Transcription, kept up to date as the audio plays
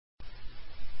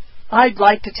I'd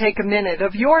like to take a minute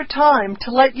of your time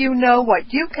to let you know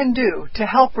what you can do to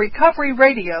help Recovery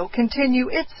Radio continue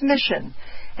its mission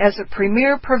as a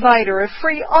premier provider of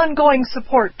free ongoing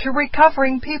support to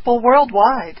recovering people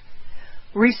worldwide.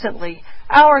 Recently,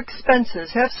 our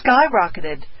expenses have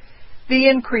skyrocketed. The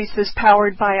increase is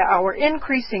powered by our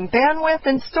increasing bandwidth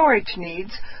and storage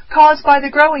needs caused by the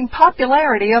growing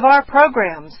popularity of our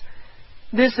programs.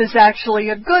 This is actually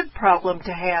a good problem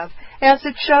to have, as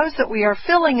it shows that we are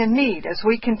filling a need as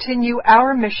we continue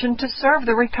our mission to serve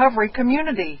the recovery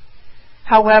community.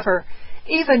 However,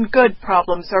 even good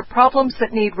problems are problems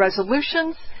that need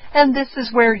resolutions, and this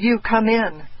is where you come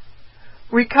in.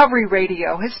 Recovery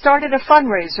Radio has started a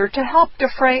fundraiser to help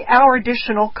defray our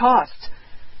additional costs.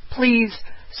 Please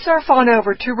surf on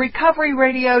over to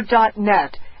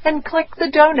recoveryradio.net and click the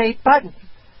donate button.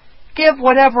 Give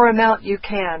whatever amount you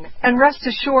can, and rest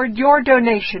assured your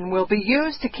donation will be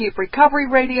used to keep Recovery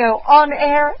Radio on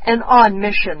air and on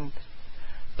mission.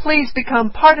 Please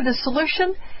become part of the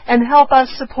solution and help us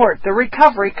support the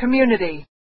recovery community.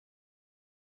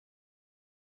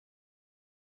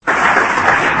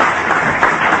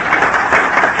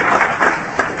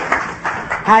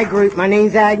 Hi, group. My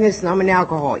name's Agnes, and I'm an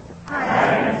alcoholic.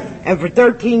 Hi. And for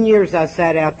 13 years, I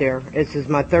sat out there. This is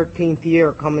my 13th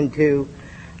year coming to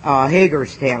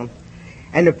Hagerstown.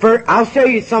 And I'll show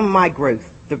you some of my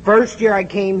growth. The first year I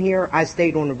came here, I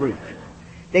stayed on the roof.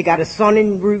 They got a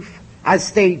sunning roof. I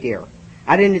stayed there.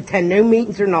 I didn't attend no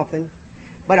meetings or nothing.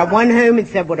 But I went home and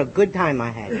said what a good time I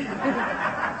had.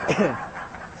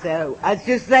 So I was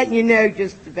just letting you know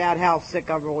just about how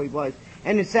sick I really was.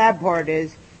 And the sad part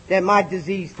is that my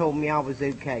disease told me I was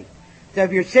okay. So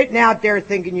if you're sitting out there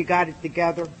thinking you got it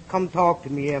together, come talk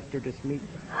to me after this meeting.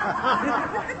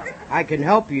 I can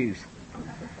help you.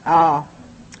 My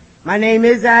name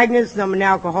is Agnes, and I'm an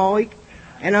alcoholic,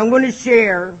 and I'm going to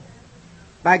share,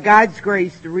 by God's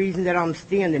grace, the reason that I'm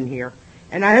standing here.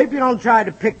 And I hope you don't try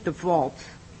to pick the faults.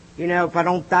 You know, if I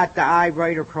don't dot the I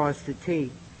right across the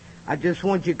T. I just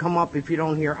want you to come up if you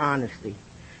don't hear honesty.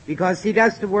 Because, see,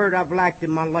 that's the word I've lacked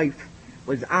in my life,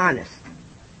 was honest.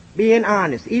 Being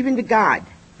honest. Even to God,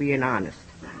 being honest.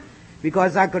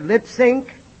 Because I could lip sync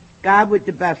God with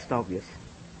the best of you.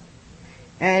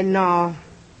 And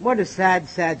what a sad,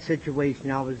 sad situation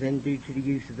I was in due to the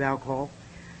use of alcohol.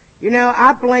 You know,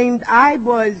 I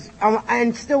was,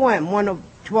 and still am, one of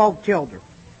 12 children.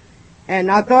 And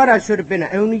I thought I should have been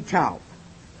an only child.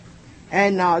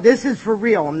 And this is for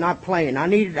real, I'm not playing. I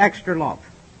needed extra love.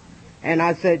 And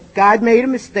I said, God made a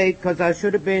mistake because I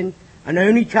should have been an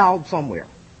only child somewhere.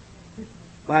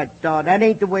 But that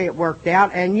ain't the way it worked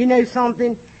out. And you know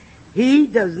something? He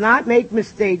does not make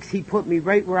mistakes. He put me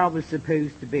right where I was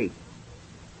supposed to be.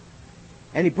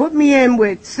 And he put me in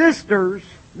with sisters.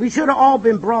 We should have all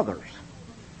been brothers.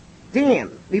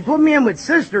 Damn. He put me in with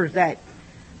sisters that,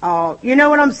 you know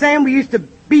what I'm saying? We used to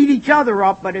beat each other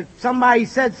up, but if somebody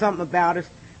said something about us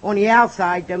on the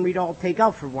outside, then we'd all take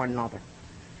up for one another.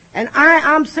 And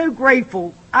I'm so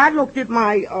grateful. I looked at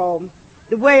my,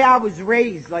 the way I was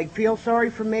raised, like, feel sorry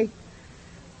for me.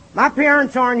 My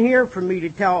parents aren't here for me to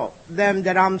tell them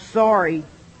that I'm sorry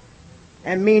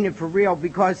and mean it for real,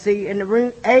 because, see, in the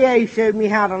room, AA showed me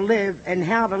how to live, and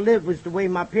how to live was the way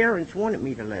my parents wanted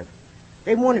me to live.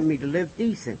 They wanted me to live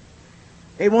decent.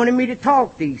 They wanted me to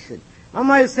talk decent. My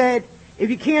mother said, if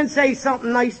you can't say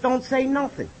something nice, don't say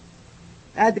nothing.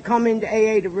 I had to come into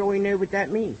AA to really know what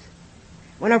that means.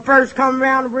 When I first come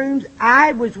around the rooms,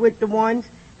 I was with the ones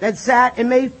that sat and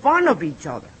made fun of each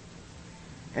other.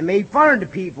 And made fun of the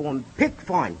people and picked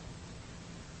fun.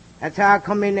 That's how I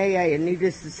come in AA, and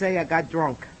needless to say, I got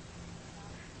drunk.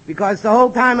 Because the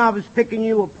whole time I was picking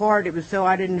you apart, it was so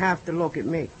I didn't have to look at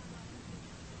me.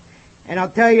 And I'll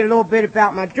tell you a little bit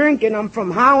about my drinking. I'm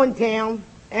from Hollandtown,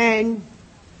 and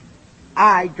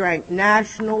I drank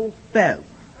National Bow.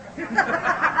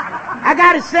 I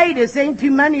gotta say this, ain't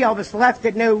too many of us left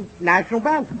that know National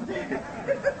Bow.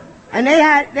 And they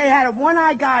had a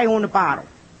one-eyed guy on the bottle.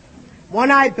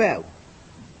 One-eyed Bow.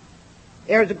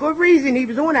 There's a good reason he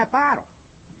was on that bottle.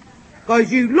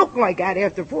 Because you look like that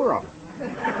after 4 of them.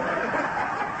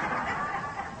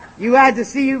 You had to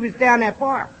see who was down that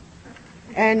far.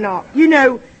 And, you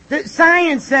know, the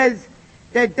science says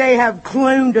that they have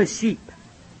cloned a sheep.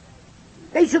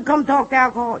 They should come talk to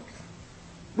alcoholics.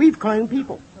 We've cloned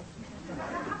people.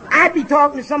 I'd be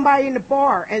talking to somebody in the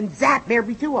bar and zap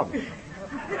every 2 of them.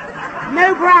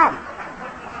 No problem.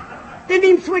 Didn't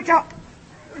even switch up.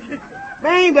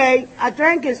 But anyway, I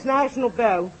drank this National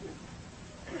Bow,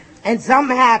 and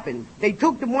something happened. They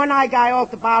took the one-eyed guy off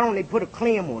the bottle and they put a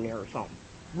clam on there or something.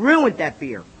 Ruined that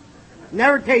beer.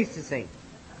 Never tastes the same.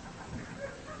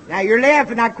 Now you're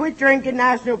laughing. I quit drinking.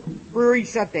 National Brewery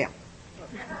shut down.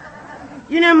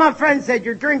 You know, my friend said,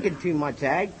 you're drinking too much,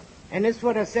 Ag. And this is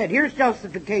what I said. Here's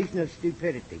justification of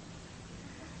stupidity.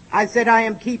 I said, I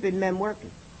am keeping men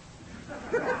working.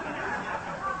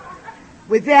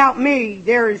 Without me,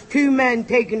 there is 2 men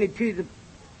taking it to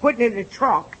putting it in a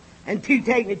truck and 2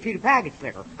 taking it to the package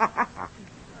liquor.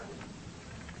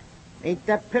 Ain't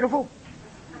that pitiful?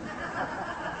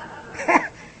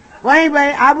 Well,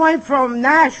 anyway, I went from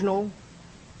National.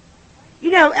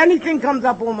 You know, anything comes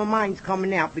up on my mind's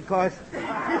coming out because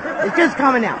it's just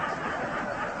coming out.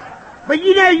 But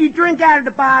you know, you drink out of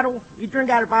the bottle, your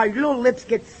little lips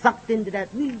get sucked into that,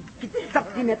 get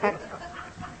sucked in that bottle.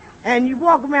 And you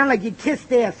walk around like you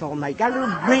kissed ass all night, got a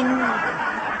little ring.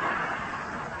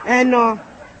 And,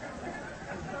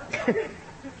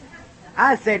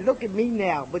 I said, look at me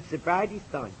now, with sobriety's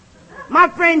done. My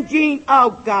friend Gene, oh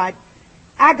God,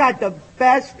 I got the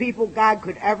best people God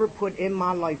could ever put in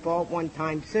my life all at one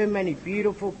time. So many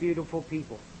beautiful, beautiful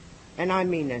people. And I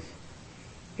mean this.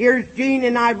 Here's Gene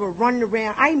and I were running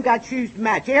around. I even got shoes to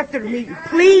match. After the meeting,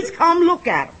 please come look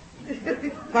at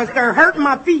them. Because they're hurting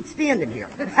my feet standing here.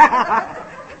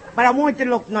 But I want to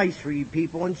look nice for you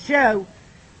people and show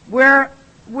where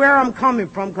I'm coming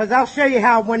from. Because I'll show you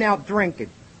how I went out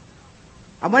drinking.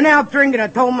 I went out drinking. I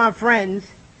told my friends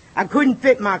I couldn't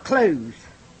fit my clothes.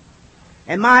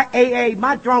 And my AA,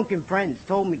 my drunken friends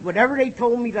told me, whatever they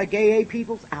told me, like AA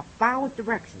peoples, I followed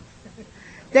directions.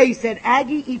 They said,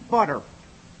 Aggie, eat butter.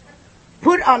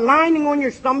 Put a lining on your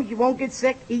stomach, you won't get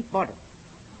sick, eat butter.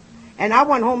 And I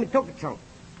went home and took a chunk.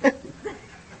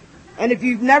 And if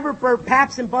you've never burnt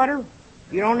Paps and butter,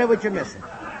 you don't know what you're missing.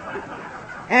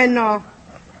 And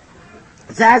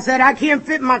so I said, I can't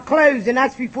fit my clothes, and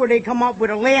that's before they come up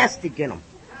with elastic in them.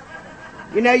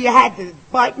 You know, you had the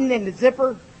button and the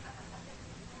zipper.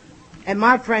 And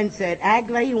my friend said, Ag,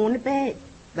 lay on the bed.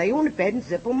 Lay on the bed and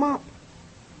zip them up.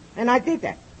 And I did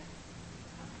that.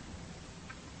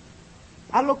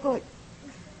 I look good.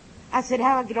 I said,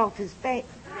 how do I get off this bed?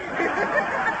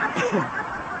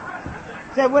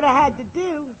 So what I had to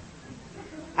do,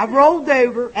 I rolled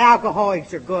over.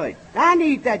 Alcoholics are good. I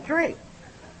need that drink.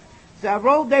 So I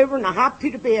rolled over and I hopped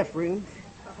to the bathroom.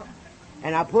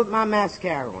 And I put my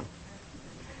mascara on.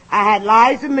 I had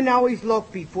Liza Minnelli's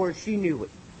look before she knew it.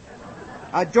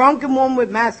 A drunken woman with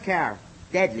mascara.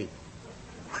 Deadly.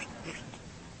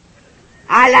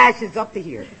 Eyelashes up to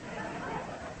here.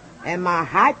 And my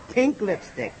hot pink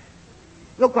lipstick.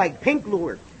 Looked like Pink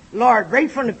Lord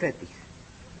right from the 50s.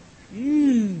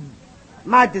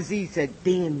 My disease said,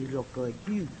 damn, you look good.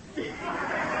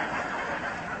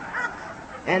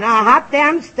 And I hopped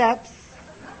down the steps.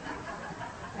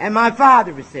 And my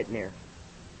father was sitting there.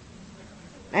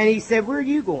 And he said, where are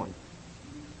you going?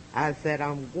 I said,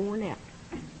 I'm going out.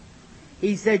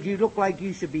 He said, you look like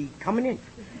you should be coming in.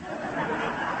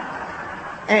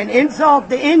 And insult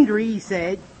to injury, he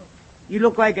said, you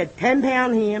look like a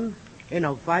 10-pound ham in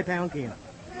a 5-pound can.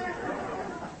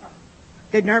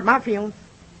 Didn't hurt my feelings.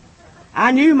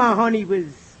 I knew my honey was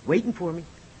waiting for me.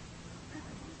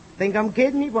 Think I'm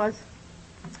kidding? He was.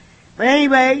 But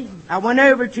anyway, I went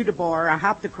over to the bar. I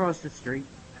hopped across the street.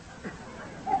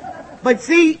 But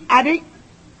see, I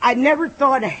never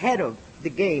thought ahead of the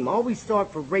game. I always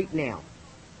thought for right now.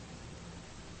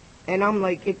 And I'm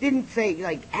like, it didn't say,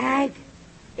 like, Ag,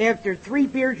 after 3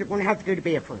 beers, you're going to have to go to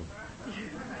the bathroom.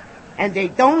 And they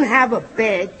don't have a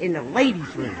bed in the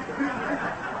ladies' room.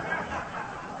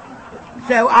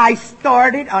 So I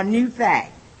started a new fad.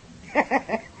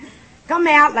 Come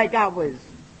out like I was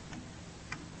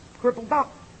crippled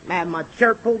up. I had my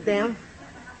shirt pulled down.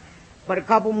 But a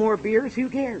couple more beers, who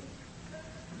cared?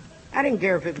 I didn't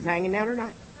care if it was hanging out or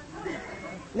not.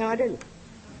 No, I didn't.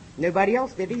 Nobody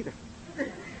else did either.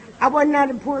 I wasn't that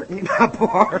important in my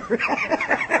bar.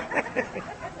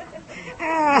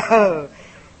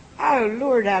 Oh,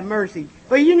 Lord have mercy.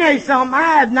 But you know something,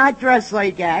 I have not dressed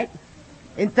like that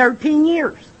in 13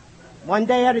 years. One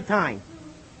day at a time.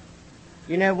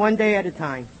 You know, one day at a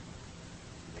time.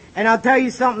 And I'll tell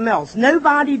you something else.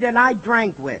 Nobody that I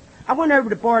drank with, I went over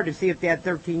to the bar to see if they had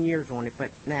 13 years on it, but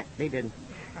nah, they didn't.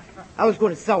 I was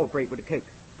going to celebrate with a Coke.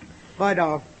 But,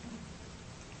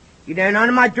 you know, none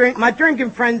of my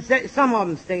drinking friends, some of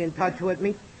them stay in touch with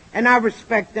me, and I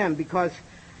respect them because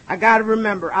I got to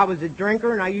remember I was a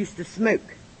drinker and I used to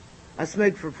smoke. I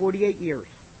smoked for 48 years.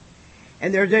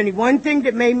 And there's only one thing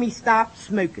that made me stop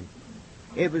smoking.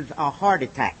 It was a heart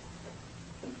attack.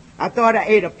 I thought I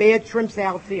ate a bad shrimp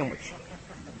salad sandwich.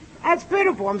 That's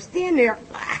pitiful. I'm standing there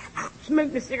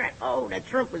smoking a cigarette. Oh, that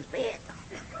shrimp was bad.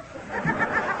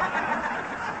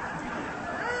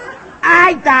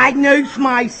 I diagnosed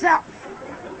myself.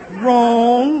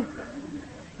 Wrong.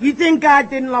 You think God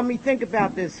didn't let me think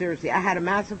about this seriously? I had a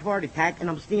massive heart attack, and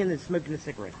I'm standing smoking a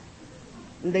cigarette.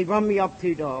 And they run me up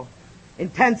to the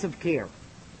intensive care.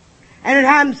 And it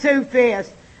happened so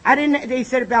fast. They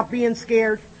said about being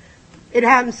scared. It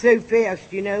happened so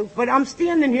fast, you know. But I'm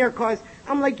standing here because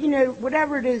I'm like, you know,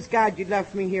 whatever it is, God, you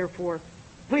left me here for,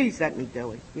 please let me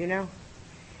do it, you know.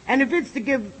 And if it's to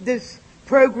give this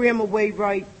program away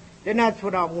right, then that's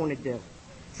what I want to do.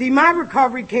 See, my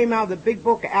recovery came out of the big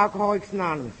book of Alcoholics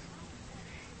Anonymous.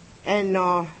 And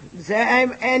so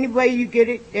any way you get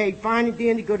it, hey, fine and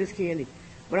dandy, good as candy.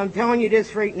 But I'm telling you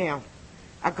this right now.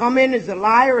 I come in as a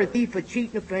liar, a thief, a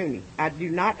cheat, and a phony. I do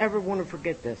not ever want to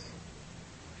forget this.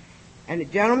 And the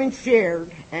gentleman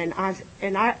shared, and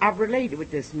I related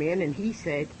with this man, and he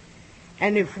said,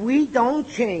 and if we don't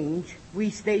change, we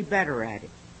stay better at it.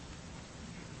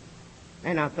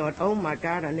 And I thought, oh my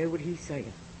God, I know what he's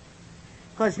saying.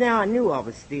 Because now I knew I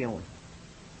was stealing.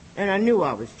 And I knew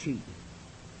I was cheating.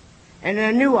 And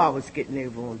I knew I was getting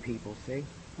over on people, see?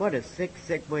 What a sick,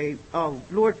 sick way. Oh,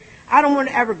 Lord, I don't want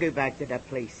to ever go back to that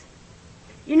place.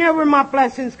 You know where my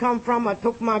blessings come from? I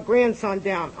took my grandson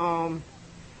down,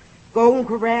 Golden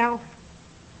Corral.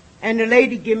 And the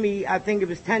lady gave me, I think it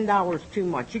was $10 too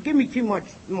much. She gave me too much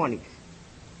money.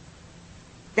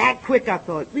 That quick I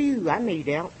thought, whew, I made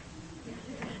out.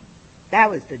 That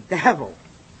was the devil.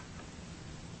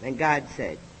 And God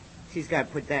said, she's got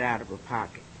to put that out of her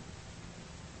pocket.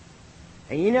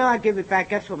 And you know, I give it back.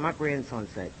 That's what my grandson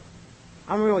said.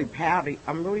 I'm really proud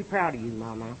of you,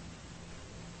 Mama.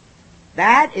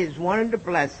 That is one of the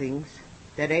blessings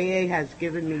that AA has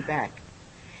given me back.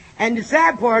 And the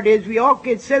sad part is we all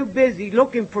get so busy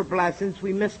looking for blessings,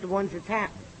 we miss the ones that's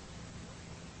happening.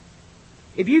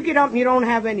 If you get up and you don't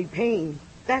have any pain,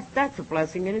 that's a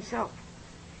blessing in itself.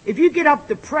 If you get up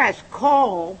depressed,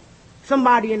 call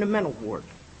somebody in the mental ward.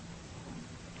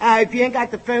 If you ain't got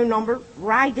the phone number,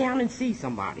 ride down and see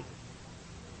somebody.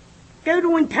 Go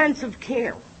to intensive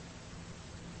care.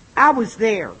 I was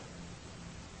there.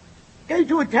 Go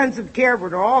to intensive care where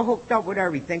they're all hooked up with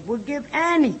everything. We'll give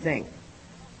anything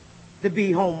to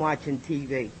be home watching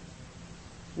TV.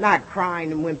 Not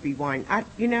crying and wimpy whining. I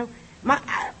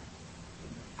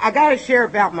got to share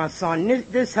about my son.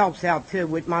 This helps out too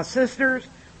with my sisters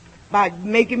by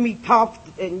making me tough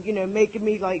and, you know, making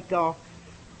me like,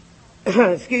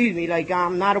 excuse me, like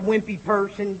I'm not a wimpy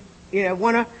person. You know,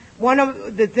 one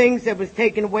of the things that was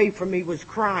taken away from me was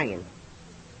crying.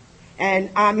 And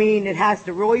I mean, it has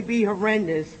to really be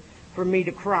horrendous for me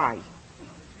to cry.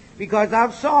 Because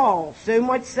I've saw so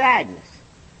much sadness.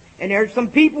 And there's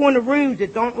some people in the rooms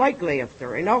that don't like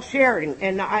laughter. And they'll share it,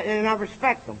 and I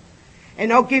respect them.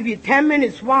 And they'll give you 10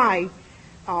 minutes why,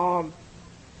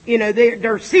 you know,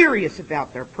 they're serious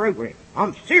about their program.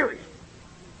 I'm serious.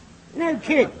 No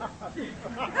kidding.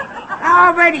 I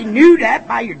already knew that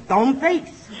by your dumb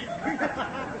face.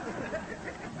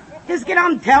 Just get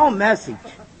on and tell a message.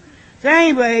 So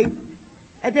anyway,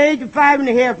 at the age of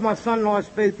 5.5, my son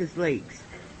lost both his legs.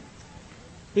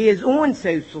 He is on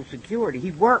Social Security.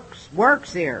 He works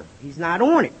there. He's not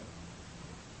on it.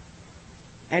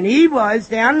 And he was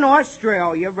down in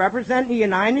Australia representing the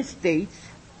United States.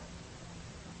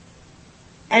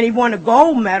 And he won a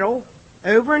gold medal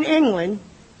over in England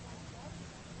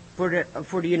for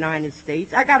the United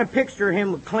States. I got a picture of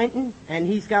him with Clinton, and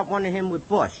he's got one of him with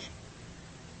Bush.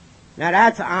 Now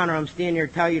that's an honor I'm standing here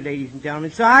to tell you, ladies and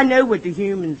gentlemen. So I know what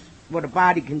a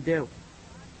body can do.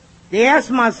 They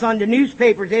asked my son, the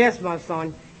newspapers asked my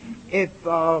son if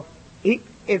he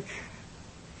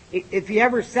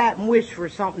ever sat and wished for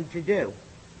something to do.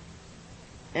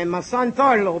 And my son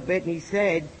thought a little bit, and he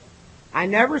said, I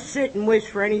never sit and wish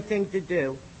for anything to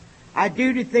do. I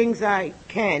do the things I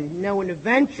can, knowing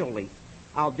eventually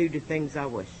I'll do the things I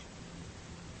wish.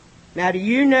 Now, do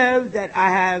you know that I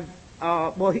have,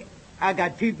 I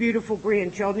got 2 beautiful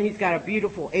grandchildren. He's got a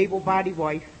beautiful, able-bodied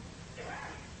wife.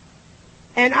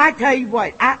 And I tell you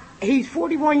what, he's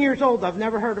 41 years old. I've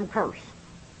never heard him curse.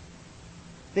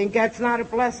 Think that's not a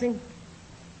blessing?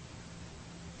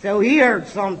 So he heard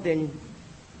something,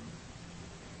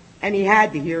 and he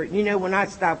had to hear it. You know, when I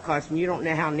stop cussing, you don't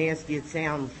know how nasty it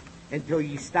sounds until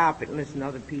you stop it and listen to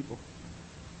other people.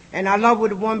 And I love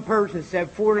what the one person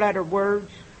said, 4-letter words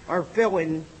are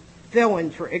fill-ins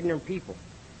for ignorant people.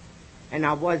 And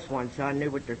I was one, so I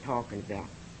knew what they're talking about.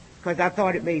 Because I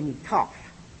thought it made me tough.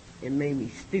 It made me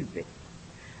stupid.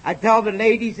 I tell the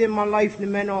ladies in my life and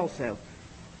the men also,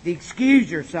 to excuse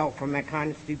yourself from that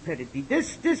kind of stupidity.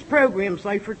 This program's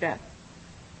life or death.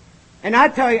 And I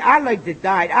tell you, I like to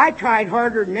die. I tried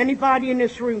harder than anybody in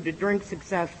this room to drink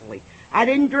successfully. I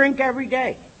didn't drink every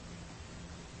day.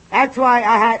 That's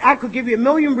why I could give you a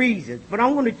million reasons, but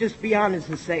I'm going to just be honest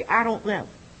and say, I don't know.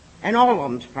 And all of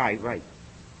them's probably right.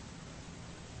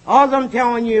 All I'm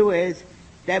telling you is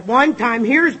that one time,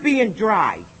 here's being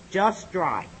dry, just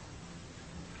dry.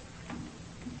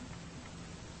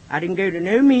 I didn't go to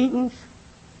no meetings.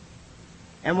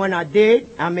 And when I did,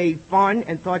 I made fun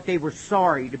and thought they were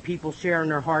sorry to people sharing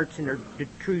their hearts and their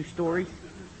true stories.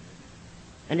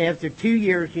 And after 2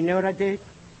 years, you know what I did?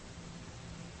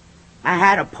 I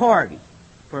had a party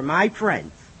for my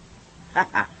friends.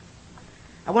 I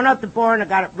went out to the bar and I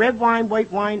got red wine,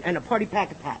 white wine, and a party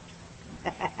pack of Paps.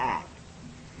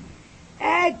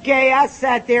 Okay, I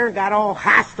sat there and got all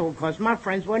hostile because my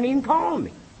friends wasn't even calling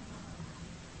me.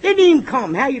 They didn't even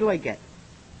come. How you like it?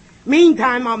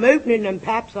 Meantime, I'm opening them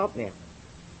Paps up now.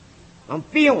 I'm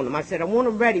feeling them. I said, I want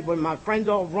them ready when my friends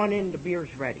all run in, the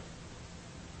beer's ready.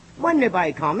 Wasn't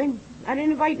nobody coming. I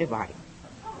didn't invite nobody.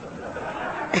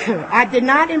 I did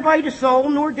not invite a soul,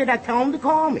 nor did I tell them to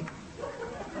call me.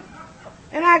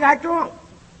 And I got drunk.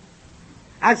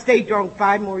 I stayed drunk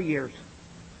 5 more years.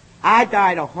 I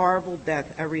died a horrible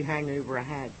death every hangover I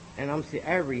had. And I'm saying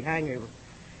every hangover.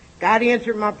 God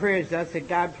answered my prayers. I said,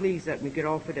 God, please let me get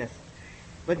off of this.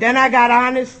 But then I got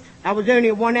honest. I was only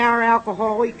a 1-hour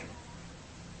alcoholic.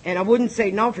 And I wouldn't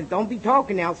say nothing. Don't be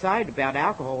talking outside about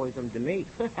alcoholism to me.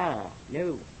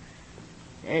 No.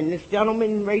 And this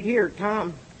gentleman right here,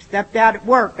 Tom, stepped out at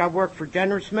work. I work for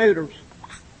Generous Motors.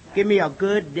 Give me a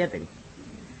good living.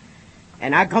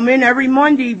 And I come in every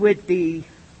Monday with the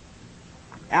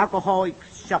alcoholic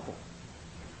shuffle.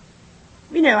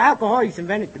 You know, alcoholics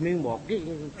invented the moonwalk.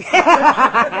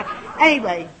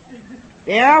 Anyway,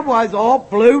 there I was, all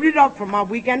bloated up from my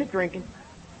weekend of drinking.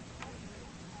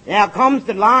 Now comes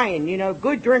the lying. You know,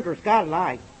 good drinkers gotta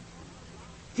lie.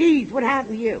 Geez, what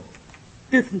happened to you?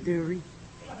 Dysentery.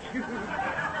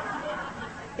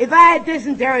 If I had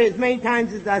dysentery as many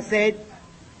times as I said,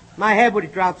 my head would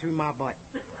have dropped through my butt.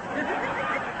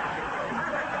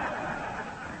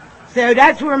 So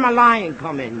that's where my lying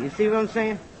come in. You see what I'm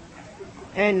saying?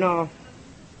 And,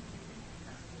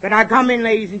 but I come in,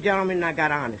 ladies and gentlemen, and I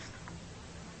got honest.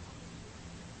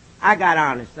 I got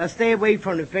honest. I stay away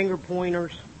from the finger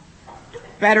pointers.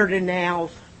 Better than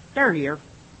nails. They're here.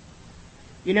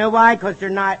 You know why? Because they're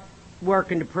not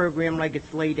working the program like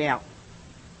it's laid out.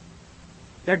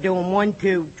 They're doing 1,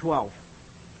 2, 12.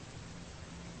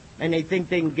 And they think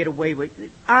they can get away with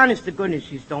it. Honest to goodness,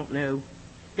 you just don't know.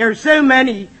 There are so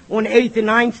many on the 8th and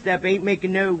 9th step ain't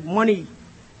making no money.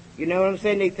 You know what I'm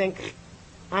saying? They think,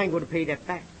 I ain't going to pay that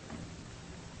back.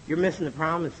 You're missing the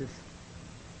promises.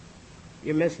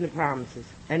 You're missing the promises.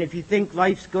 And if you think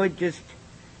life's good just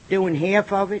doing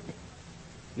half of it,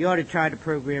 you ought to try the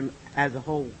program as a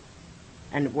whole.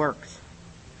 And it works.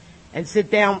 And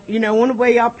sit down. You know, on the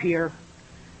way up here,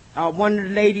 one of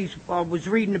the ladies was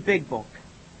reading the big book.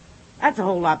 That's a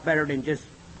whole lot better than just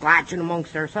glatching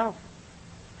amongst ourselves.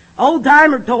 Old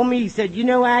timer told me, he said, you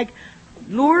know, Ag,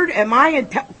 Lord, am I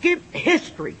give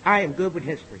history. I am good with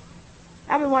history.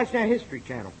 I've been watching that History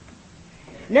Channel.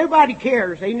 Nobody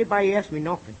cares. Ain't nobody asked me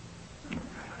nothing.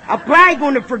 I'm probably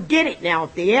going to forget it now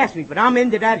if they ask me, but I'm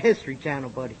into that History Channel,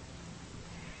 buddy.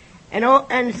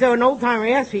 And so an old timer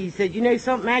asked me, he said, you know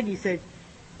something, Ag? He said,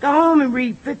 go home and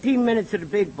read 15 minutes of the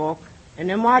big book, and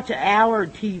then watch an hour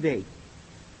of TV.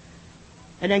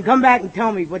 And then come back and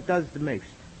tell me what does the most.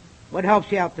 What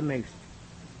helps you out the most?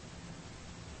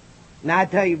 Now I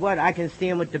tell you what, I can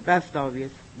stand with the best of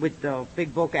you, with the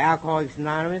big book of Alcoholics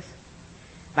Anonymous.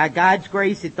 By God's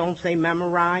grace, it don't say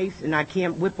memorize, and I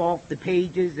can't whip off the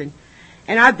pages, and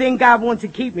I think God wants to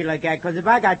keep me like that, because if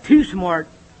I got too smart,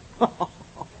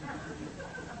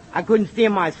 I couldn't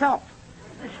stand myself.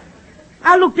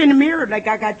 I looked in the mirror like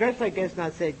I got dressed like this, and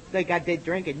I said, like I did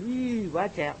drinking,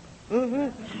 watch out.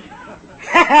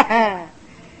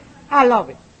 I love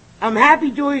it. I'm happy,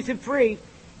 joyous, and free,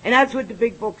 and that's what the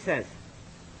big book says.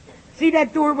 See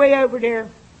that doorway over there?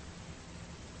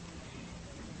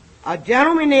 A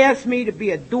gentleman asked me to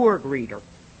be a door greeter.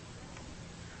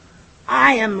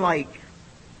 I am like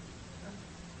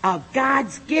a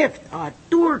God's gift, a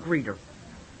door greeter.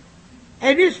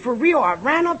 It is for real. I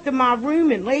ran up to my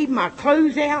room and laid my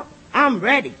clothes out. I'm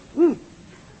ready.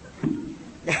 And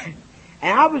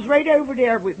I was right over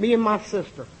there with me and my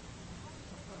sister.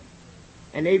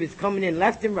 And they was coming in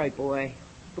left and right, boy.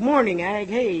 Good morning, Ag.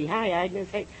 Hey, hi,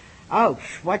 Agnes. Hey. Oh,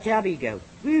 watch out, he goes.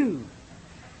 Woo.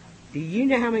 Do you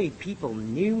know how many people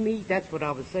knew me? That's what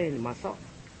I was saying to myself.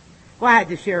 Well, I had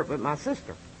to share it with my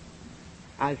sister.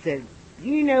 I said,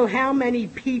 you know how many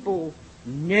people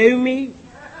know me?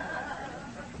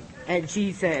 And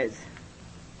she says,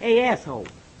 hey, asshole,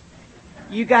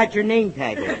 you got your name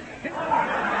tag on.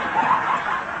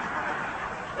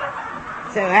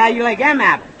 So how you like them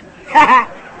apples?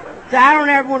 So I don't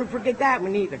ever want to forget that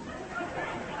one either.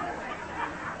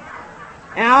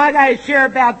 And I got to share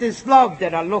about this love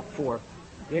that I look for.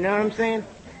 You know what I'm saying?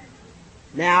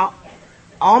 Now,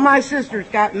 all my sisters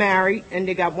got married, and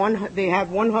they have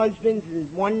one husband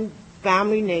and one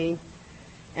family name,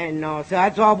 and so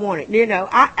that's all I wanted. You know,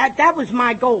 that was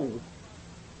my goal.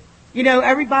 You know,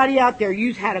 everybody out there,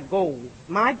 you had a goal.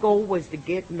 My goal was to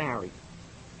get married,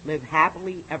 live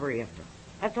happily ever after.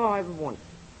 That's all I ever wanted.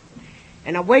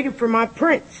 And I waited for my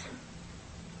prince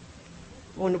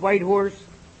on the white horse.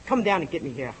 Come down and get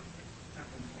me here.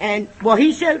 And, well,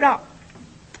 he showed up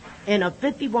in a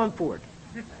 51 Ford.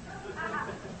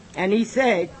 And he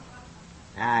said,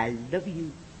 I love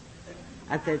you.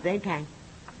 I said, okay.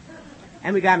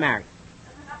 And we got married.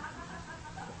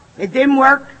 It didn't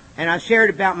work, and I shared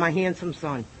about my handsome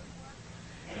son.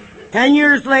 10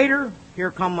 years later,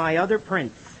 here come my other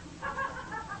prince.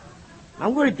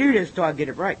 I'm going to do this till I get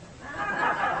it right.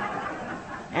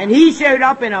 And he showed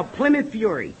up in a Plymouth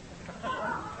Fury.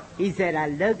 He said, I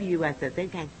love you. I said,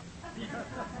 okay.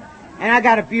 And I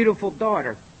got a beautiful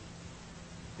daughter.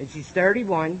 And she's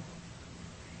 31.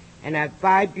 And I have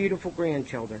 5 beautiful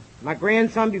grandchildren. My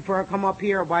grandson, before I come up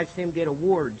here, I watched him get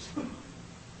awards.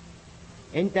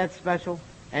 Ain't that special?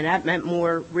 And that meant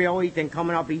more really than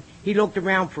coming up. He looked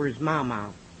around for his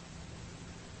mama.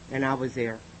 And I was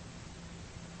there.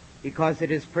 Because of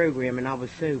this program, and I was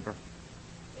sober.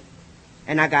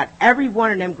 And I got every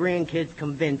one of them grandkids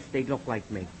convinced they look like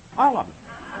me. All of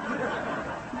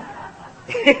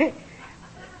them.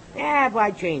 Yeah,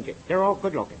 why change it? They're all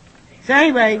good looking. So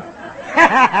anyway,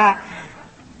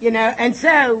 you know, and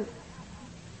so,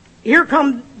 here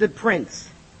comes the prince,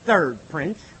 third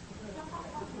prince.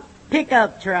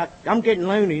 Pickup truck. I'm getting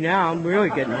lonely now. I'm really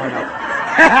getting hard up.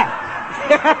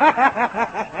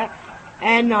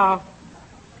 And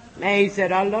he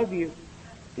said, I love you.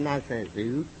 And I said,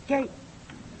 okay.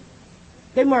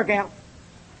 Didn't work out.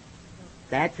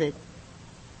 That's it.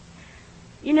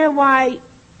 You know why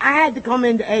I had to come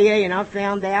into AA and I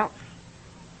found out?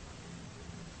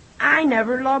 I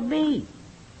never loved me.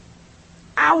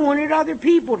 I wanted other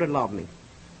people to love me.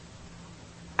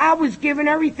 I was giving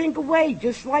everything away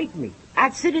just like me.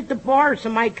 I'd sit at the bar,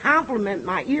 somebody compliment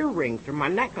my earrings or my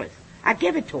necklace. I'd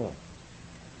give it to them.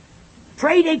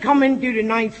 Pray they come in and do the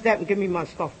 9th step and give me my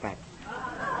stuff back.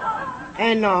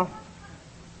 And,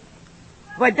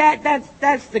 but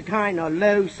that's the kind of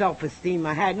low self-esteem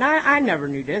I had. And I never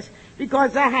knew this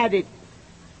because I had it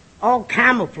all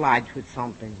camouflaged with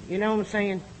something. You know what I'm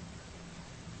saying?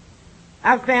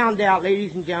 I found out,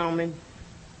 ladies and gentlemen,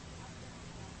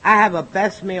 I have a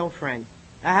best male friend.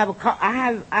 I have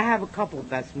a couple of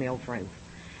best male friends.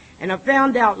 And I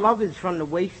found out love is from the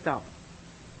waist up.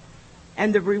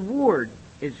 And the reward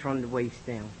is from the waist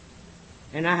down.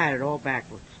 And I had it all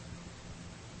backwards.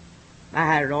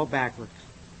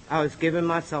 I was giving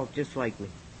myself just like me.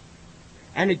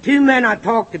 And the 2 men I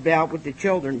talked about with the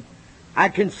children, I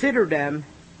consider them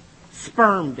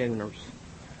sperm donors.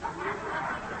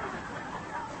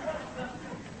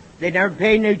 They never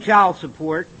paid no child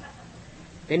support.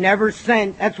 They never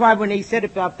sent. That's why when they said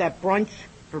about that brunch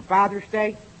for Father's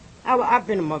Day, I've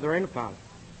been a mother and a father.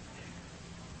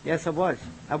 Yes, I was.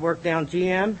 I worked down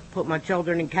GM, put my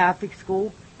children in Catholic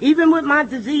school, even with my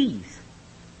disease,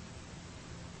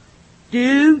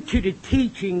 due to the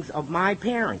teachings of my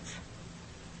parents.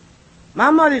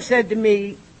 My mother said to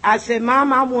me, I said,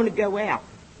 Mom, I want to go out.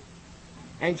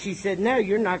 And she said, no,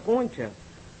 you're not going to.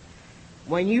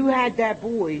 When you had that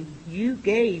boy, you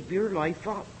gave your life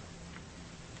up.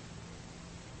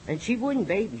 And she wouldn't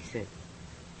babysit.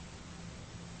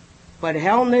 But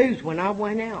hell knows when I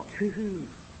went out,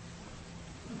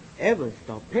 it was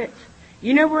the pits.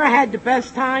 You know where I had the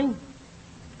best time?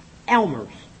 Elmer's.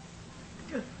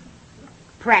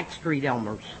 Pratt Street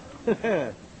Elmer's.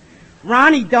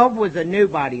 Ronnie Dove was a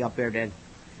nobody up there then.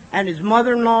 And his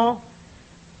mother-in-law,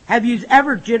 have you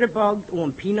ever jitterbugged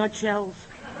on peanut shells?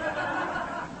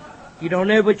 You don't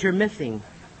know what you're missing.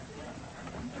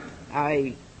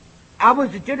 I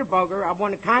was a jitterbugger. I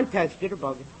won a contest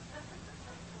jitterbugger.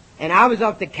 And I was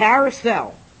up the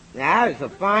Carousel. Now, that was a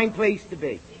fine place to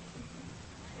be.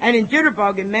 And in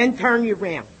jitterbugging, men turn you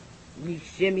around. You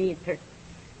shimmy and turn.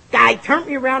 Guy turned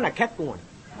me around, I kept going.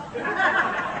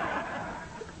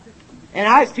 And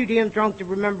I was too damn drunk to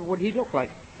remember what he looked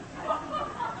like.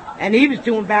 And he was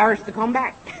too embarrassed to come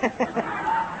back.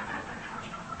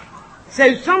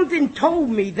 So something told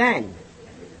me then,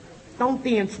 don't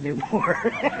dance no more.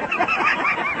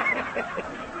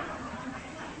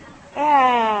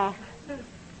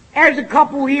 There's a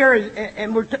couple here,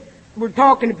 and we're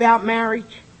talking about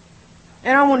marriage.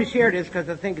 And I want to share this because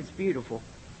I think it's beautiful.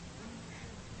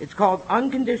 It's called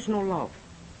Unconditional Love.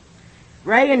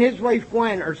 Ray and his wife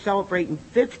Gwen are celebrating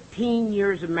 15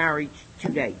 years of marriage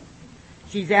today.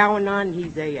 She's Al-Anon,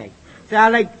 he's AA. So I'd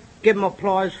like to give them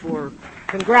applause for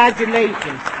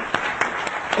congratulations.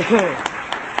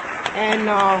 And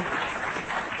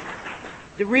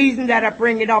the reason that I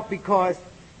bring it up because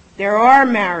there are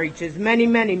marriages, many,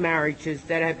 many marriages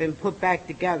that have been put back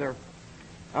together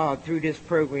through this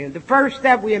program. The first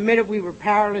step, we admitted we were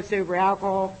powerless over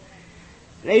alcohol.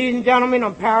 Ladies and gentlemen,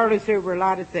 I'm powerless over a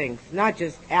lot of things, not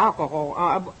just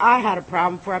alcohol. I had a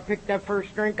problem before I picked that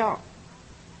first drink up.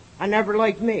 I never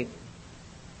liked me.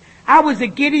 I was a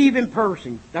get-even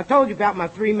person. I told you about my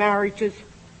 3 marriages.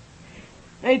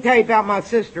 Let me tell you about my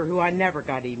sister, who I never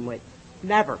got even with.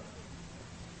 Never.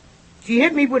 She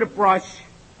hit me with a brush.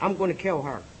 I'm going to kill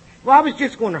her. Well, I was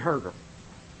just going to hurt her.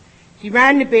 She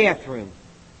ran in the bathroom.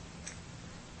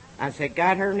 I said,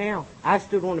 got her now. I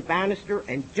stood on the banister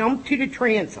and jumped to the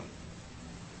transom.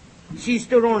 She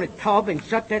stood on a tub and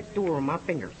shut that door on my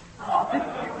fingers.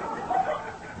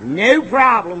 No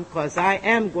problem, because I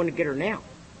am going to get her now.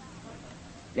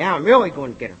 Now I'm really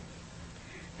going to get her.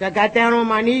 So I got down on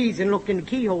my knees and looked in the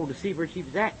keyhole to see where she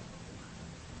was at.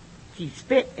 She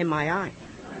spit in my eye.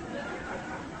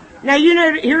 Now, you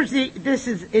know, this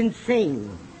is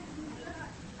insane.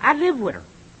 I live with her.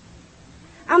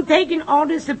 I'm taking all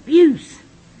this abuse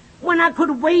when I could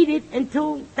have waited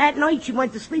until that night she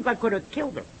went to sleep. I could have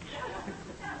killed her.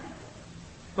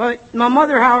 But my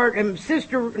mother, Howard, and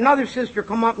another sister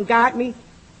come up and got me,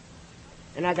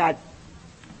 and I got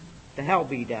the hell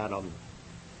beat out of me.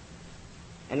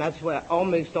 And that's what,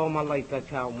 almost all my life, that's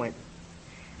how it went.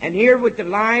 And here with the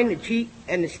lying, the cheat,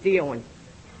 and the stealing,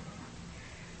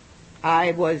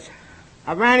 I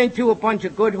ran into a bunch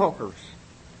of good hookers,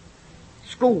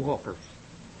 school hookers,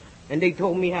 and they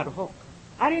told me how to hook.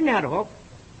 I didn't know how to hook.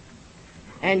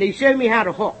 And they showed me how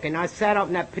to hook, and I sat up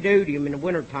in that podium in the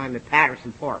wintertime at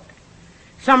Patterson Park.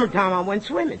 Summertime, I went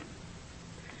swimming.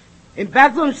 In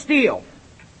Bethlehem Steel.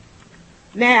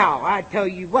 Now, I tell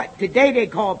you what, today they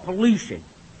call it pollution,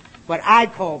 but I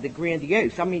called it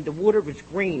grandiose. I mean, the water was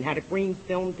green, had a green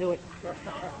film to it.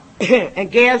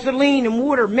 And gasoline and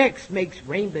water mixed makes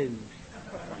rainbows.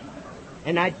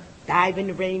 And I dive in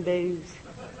the rainbows.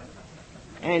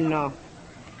 And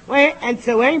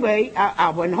so anyway, I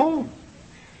went home.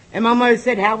 And my mother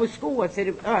said, how was school? I said,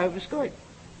 it was good.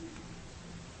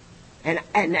 And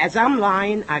as I'm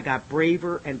lying, I got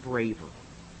braver and braver.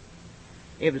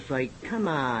 It was like, come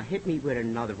on, hit me with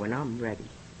another one. I'm ready.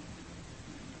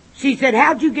 She said,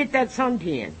 how'd you get that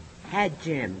suntan? Had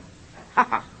Jim. Ha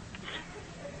ha.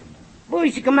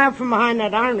 Boy, she come out from behind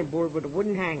that ironing board with a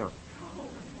wooden hanger.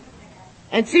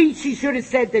 And see, she should have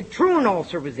said that truant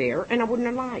ulcer was there, and I wouldn't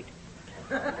have lied.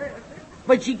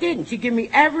 But she didn't. She gave me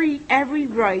every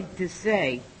right to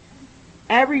say,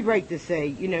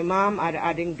 you know, Mom,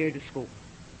 I didn't go to school.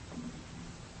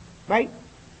 Right?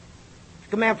 She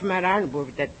come out from that ironing board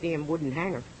with that damn wooden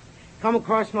hanger. Come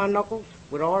across my knuckles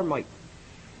with all her might.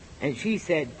 And she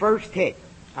said, first hit,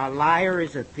 a liar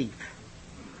is a thief.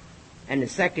 And the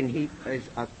second hit is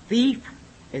a thief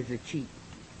is a cheat.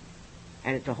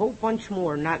 And it's a whole bunch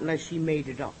more, not unless she made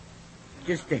it up,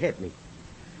 just to hit me.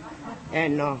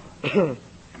 And,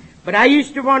 but I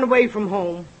used to run away from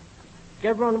home. Did you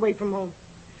ever run away from home?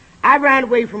 I ran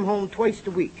away from home twice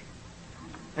a week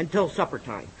until supper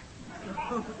time.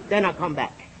 Then I come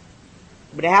back.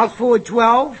 But a house full of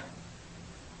 12,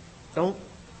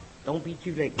 don't be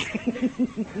too late.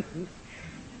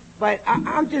 But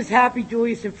I'm just happy,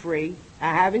 joyous, and free.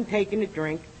 I haven't taken a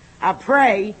drink. I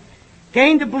pray,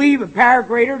 came to believe a power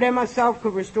greater than myself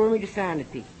could restore me to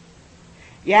sanity.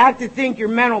 You have to think you're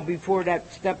mental before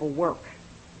that step will work.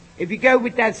 If you go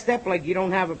with that step like you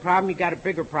don't have a problem, you got a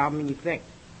bigger problem than you think.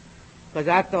 Because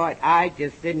I thought I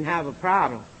just didn't have a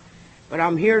problem. But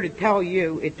I'm here to tell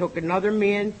you it took another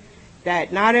man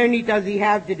that not only does he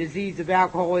have the disease of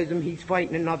alcoholism, he's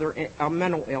fighting a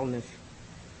mental illness.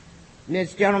 And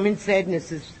this gentleman said, and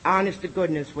this is honest to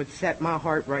goodness what set my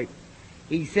heart right.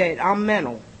 He said, I'm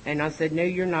mental. And I said, no,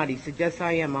 you're not. He said, yes,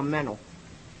 I am. I'm mental.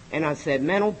 And I said,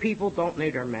 mental people don't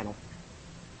know they're mental.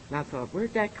 And I thought,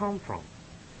 where'd that come from?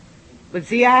 But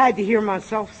see, I had to hear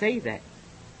myself say that.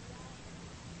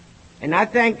 And I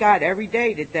thank God every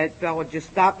day that fella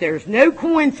just stopped. There's no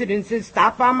coincidences.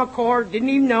 Stopped by my car, didn't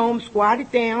even know him,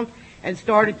 squatted down, and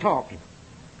started talking.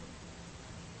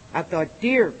 I thought,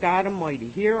 dear God Almighty,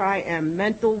 here I am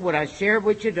mental, what I shared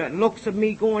with you, the looks of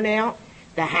me going out,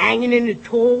 the hanging in the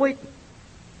toilet.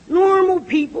 Normal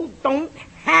people don't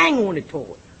hang on the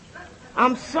toilet.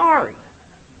 I'm sorry.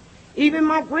 Even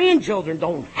my grandchildren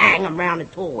don't hang around the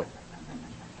toilet.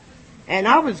 And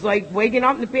I was like waking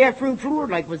up in the bathroom floor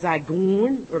like, was I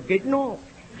going or getting off?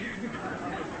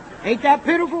 Ain't that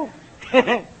pitiful?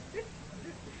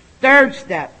 Third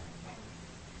step.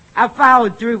 I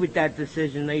followed through with that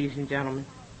decision, ladies and gentlemen.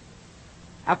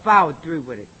 I followed through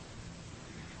with it.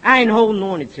 I ain't holding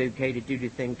on it's okay to do the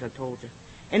things I told you.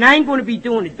 And I ain't going to be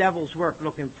doing the devil's work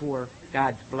looking for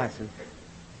God's blessings.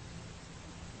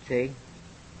 See?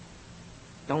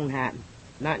 Don't happen.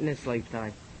 Not in this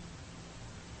lifetime.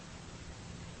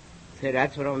 So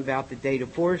that's what I'm about today. The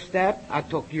fourth step, I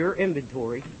took your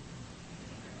inventory.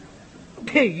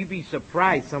 You'd be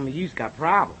surprised some of you's got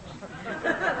problems.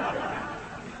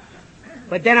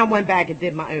 But then I went back and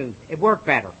did my own. It worked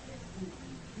better.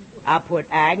 I put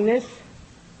Agnes,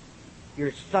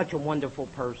 you're such a wonderful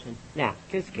person. Now,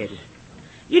 just kidding.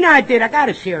 You know I did. I got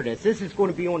to share this. This is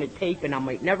going to be on a tape and I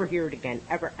might never hear it again,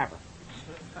 ever, ever.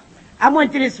 I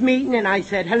went to this meeting and I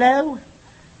said, hello,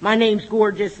 my name's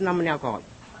Gorgeous and I'm an alcoholic.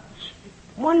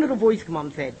 One little voice come up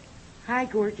and said, hi,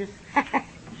 Gorgeous.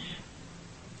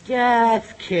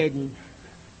 Just kidding.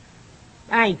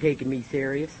 I ain't taking me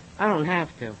serious. I don't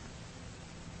have to.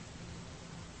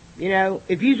 You know,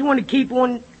 if you want to keep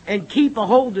on and keep a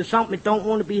hold of something that don't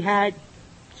want to be had,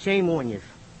 shame on you.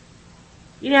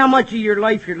 You know how much of your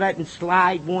life you're letting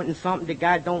slide, wanting something that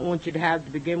God don't want you to have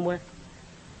to begin with?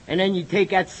 And then you take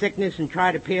that sickness and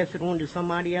try to pass it on to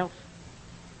somebody else?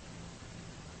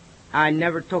 I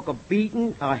never took a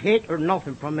beating, a hit, or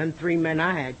nothing from them 3 men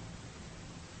I had.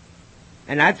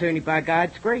 And that's only by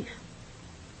God's grace.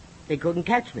 They couldn't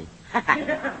catch me.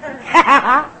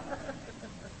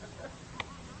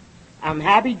 I'm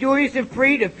happy, joyous, and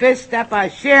free. The fifth step I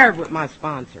shared with my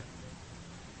sponsor.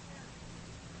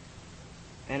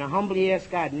 And I humbly ask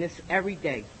God, and this every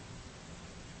day.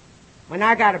 When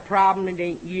I got a problem, it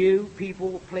ain't you,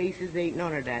 people, places, ain't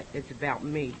none of that. It's about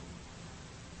me.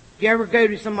 You ever go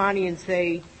to somebody and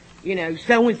say, you know,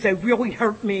 so-and-so really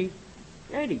hurt me?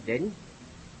 No, they didn't.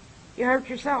 You hurt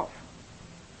yourself.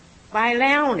 By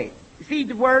allowing it. See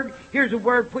the word? Here's a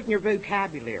word put in your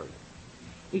vocabulary.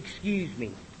 Excuse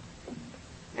me.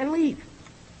 And leave.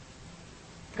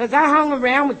 Because I hung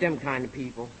around with them kind of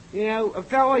people. You know, a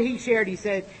fellow he shared, he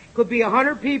said, could be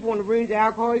 100 people in the rooms of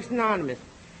Alcoholics Anonymous.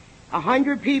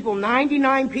 100 people,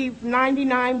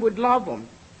 99 would love him.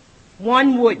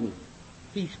 One wouldn't.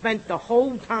 He spent the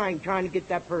whole time trying to get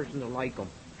that person to like him.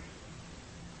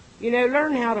 You know,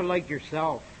 learn how to like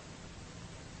yourself.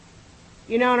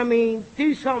 You know what I mean?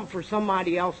 Do something for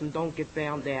somebody else and don't get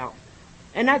found out.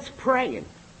 And that's praying.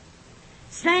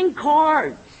 Send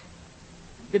cards.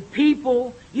 The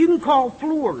people, you can call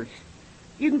floors.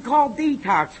 You can call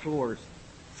detox floors.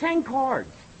 Send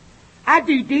cards. I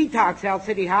do detox out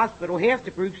City Hospital. Half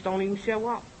the groups don't even show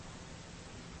up.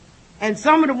 And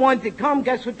some of the ones that come,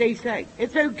 guess what they say?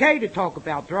 It's okay to talk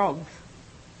about drugs.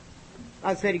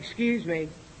 I said, excuse me.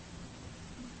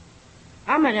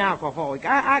 I'm an alcoholic.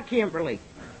 I can't relate.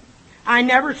 I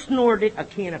never snorted a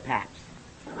can of Pabst.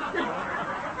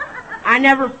 I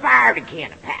never fired a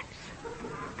can of Pabst.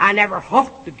 I never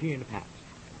huffed a can of Pabst.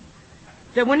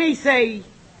 So when they say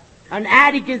an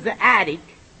addict is an addict,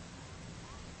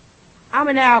 I'm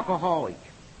an alcoholic.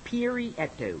 Period.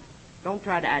 Don't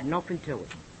try to add nothing to it.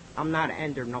 I'm not an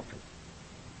end or nothing.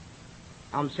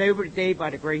 I'm sober today by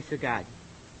the grace of God.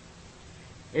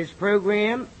 This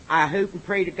program, I hope and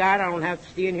pray to God I don't have to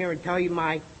stand here and tell you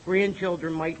my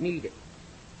grandchildren might need it.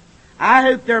 I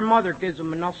hope their mother gives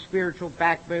them enough spiritual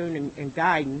backbone and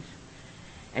guidance.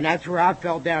 And that's where I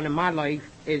fell down in my life.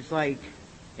 It's like,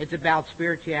 it's about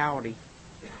spirituality.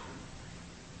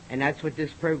 And that's what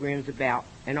this program's about.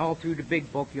 And all through the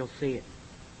big book you'll see it.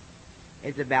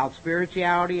 It's about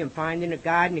spirituality and finding a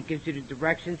God, and it gives you the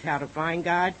directions how to find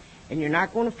God. And you're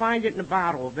not going to find it in a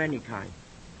bottle of any kind.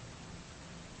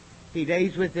 He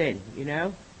lays within, you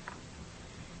know.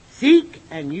 Seek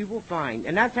and you will find.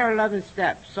 And that's our 11th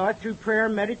step. Sought through prayer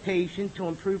and meditation to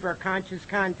improve our conscious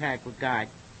contact with God.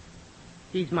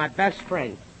 He's my best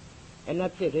friend. And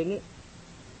that's it, isn't it?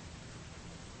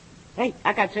 Hey,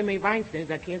 I got so many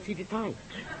rhinestones I can't see the time.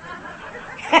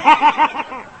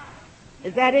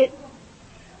 Is that it?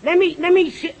 Let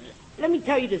me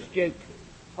tell you this joke.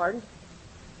 Pardon?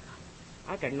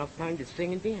 I got enough time to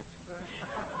sing and dance.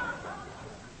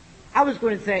 I was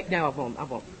going to say, no, I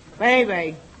won't. But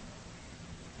anyway,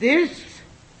 this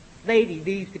lady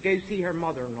leaves to go see her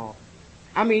mother-in-law.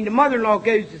 I mean, the mother-in-law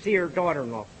goes to see her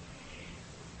daughter-in-law.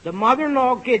 The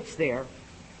mother-in-law gets there.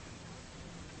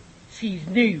 She's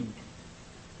nude.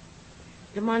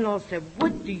 The mother-in-law said,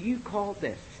 what do you call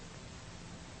this?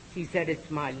 She said,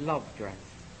 it's my love dress.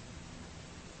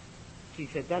 She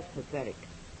said, that's pathetic.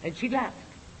 And she left.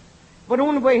 But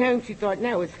on the way home, she thought,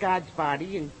 no, it's God's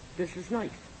body, and this is nice.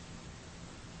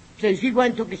 So she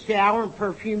went and took a shower and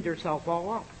perfumed herself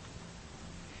all up.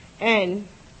 And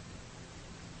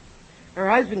her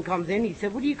husband comes in. He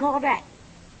said, what do you call that?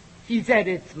 She said,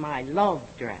 it's my love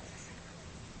dress.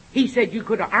 He said, you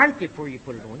could have ironed it before you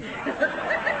put it on.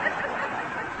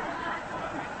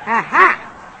 Ha ha!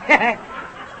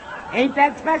 Ain't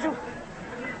that special?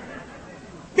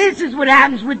 This is what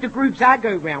happens with the groups I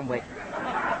go around with.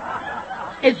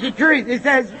 It's the truth. It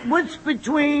says, what's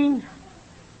between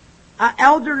an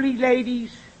elderly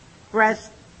lady's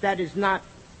breast that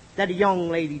a young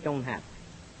lady don't have?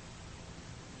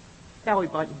 Belly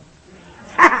button.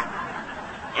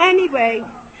 Anyway.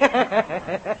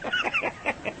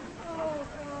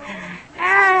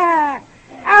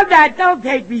 Don't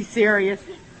take me serious.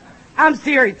 I'm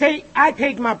serious. I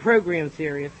take my program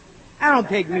serious. I don't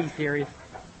take me serious.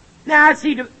 Now I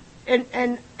see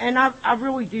and I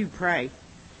really do pray.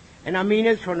 And I mean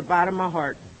this from the bottom of my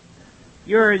heart.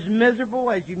 You're as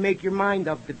miserable as you make your mind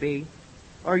up to be,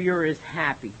 or you're as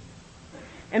happy.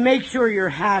 And make sure your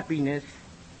happiness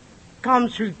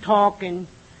comes through talking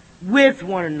with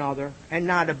one another and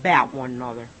not about one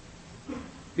another.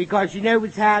 Because you know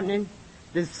what's happening?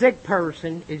 The sick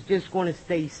person is just going to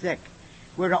stay sick.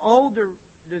 Where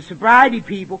the sobriety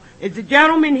people, it's a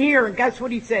gentleman here, and guess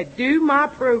what he said? Do my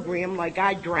program like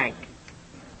I drank.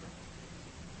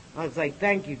 I was like,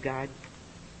 thank you, God.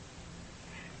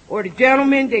 Or the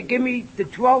gentleman that give me the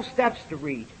 12 steps to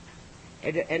read.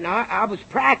 And I was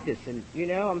practicing, you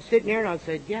know. I'm sitting there and I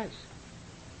said, yes.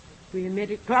 We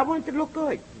admit it. 'Cause I want it to look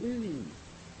good.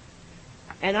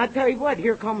 And I tell you what,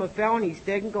 here come a fellow and he's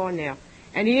dead and gone now.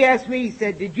 And he asked me, he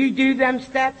said, did you do them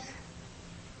steps?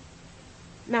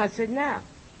 And I said, no.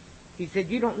 He said,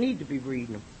 you don't need to be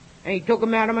reading them. And he took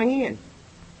them out of my hand.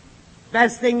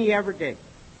 Best thing he ever did.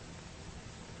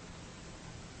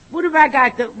 What have I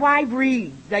got to, why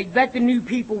read? Like, let the new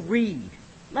people read.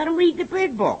 Let them read the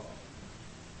big book.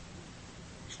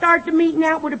 Start the meeting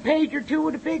out with a page or two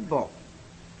of the big book.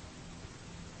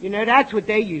 You know, that's what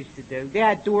they used to do. They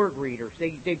had door greeters.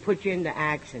 They put you into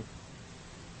action.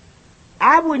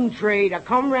 I wouldn't trade. I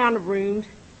come around the rooms.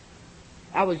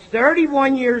 I was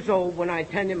 31 years old when I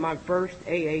attended my first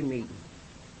AA meeting.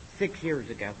 6 years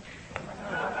ago.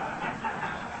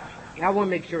 I want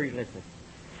to make sure you listen.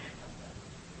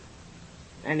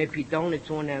 And if you don't, it's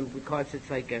on them because it's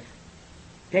like this.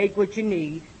 Take what you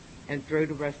need and throw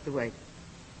the rest away.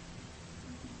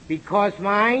 Because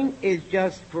mine is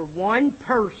just for one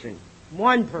person,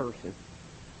 to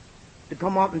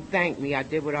come up and thank me. I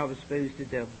did what I was supposed to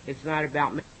do. It's not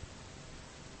about me.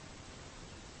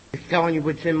 It's telling you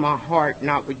what's in my heart,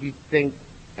 not what you think,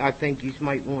 I think you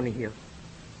might want to hear.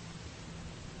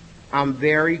 I'm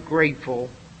very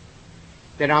grateful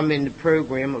that I'm in the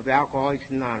program of Alcoholics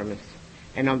Anonymous.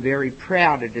 And I'm very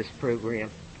proud of this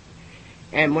program.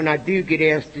 And when I do get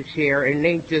asked to share, and it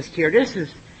ain't just here, this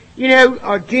is, you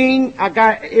know, Gene,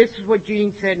 this is what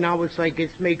Gene said, and I was like,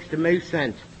 this makes the most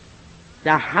sense.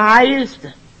 The highest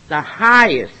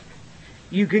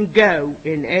you can go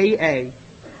in AA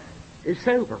is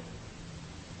sober.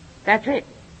 That's it.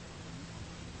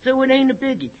 So it ain't a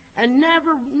biggie. And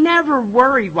never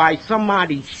worry why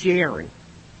somebody's sharing.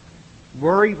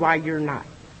 Worry why you're not.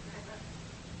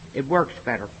 It works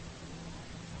better.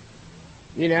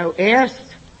 You know,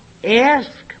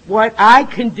 ask what I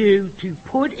can do to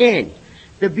put in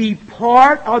to be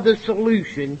part of the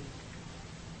solution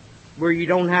where you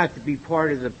don't have to be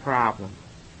part of the problem.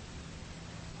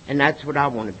 And that's what I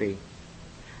want to be.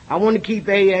 I want to keep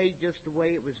AA just the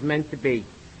way it was meant to be.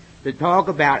 To talk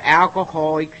about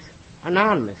Alcoholics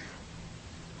Anonymous.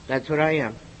 That's what I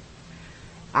am.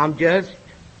 I'm just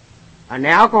an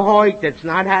alcoholic that's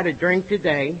not had a drink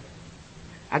today.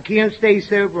 I can't stay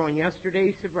sober on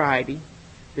yesterday's sobriety.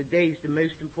 Today's the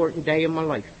most important day of my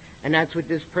life. And that's what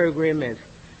this program is.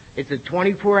 It's a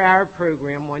 24-hour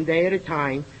program, one day at a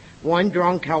time, one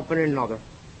drunk helping another.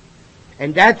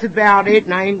 And that's about it,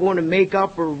 and I ain't going to make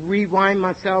up or rewind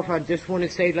myself. I just want to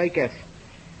say like this.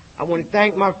 I want to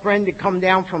thank my friend that come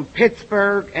down from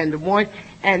Pittsburgh and the one,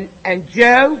 and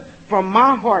Joe, from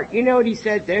my heart, you know what he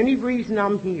said? The only reason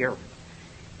I'm here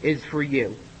is for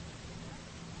you.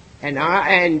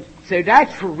 And so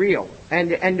that's for real.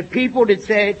 And the people that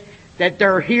said that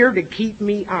they're here to keep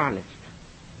me honest.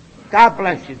 God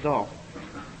bless you all.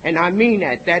 And I mean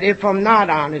that if I'm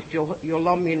not honest, you'll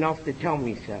love me enough to tell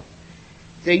me so.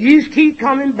 So you keep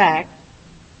coming back.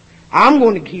 I'm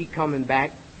going to keep coming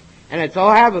back. And let's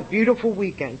all have a beautiful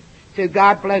weekend. So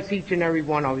God bless each and every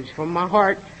one of us. From my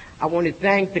heart, I want to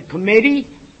thank the committee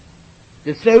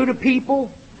the soda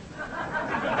people,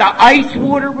 the ice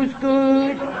water was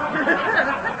good,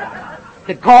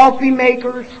 the coffee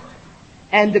makers,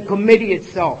 and the committee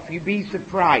itself. You'd be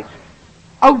surprised.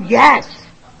 Oh yes,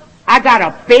 I got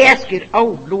a basket,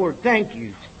 oh Lord, thank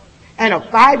you, and a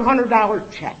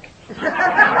 $500 check.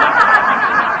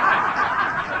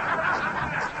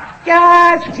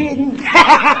 Just kidding.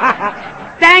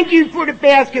 Thank you for the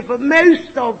basket, but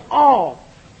most of all,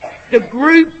 the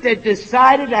group that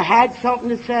decided I had something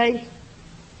to say,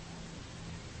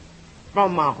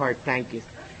 from my heart, thank you.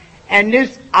 And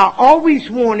this, I always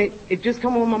wanted, it just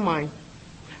come on my mind,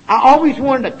 I always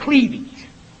wanted a cleavage.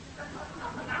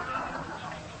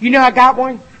 You know I got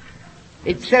one?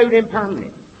 It's sewed in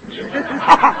permanent.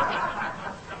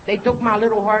 They took my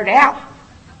little heart out.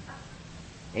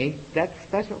 Ain't that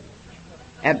special?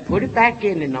 And put it back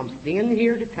in, and I'm standing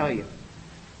here to tell you.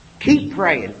 Keep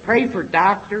praying. Pray for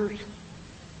doctors,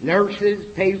 nurses,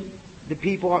 pay the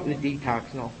people up in the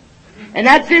detox and all. And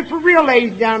that's it for real,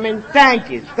 ladies and gentlemen.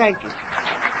 Thank you. Thank you. Thank you.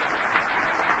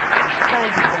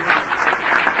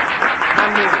 I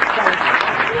mean, thank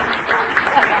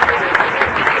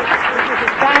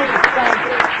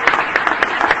you.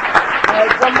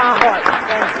 Thank you. From my heart.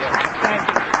 Thank you. Thank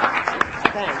you.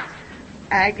 Thanks.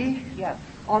 Aggie? Yes.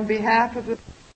 On behalf of the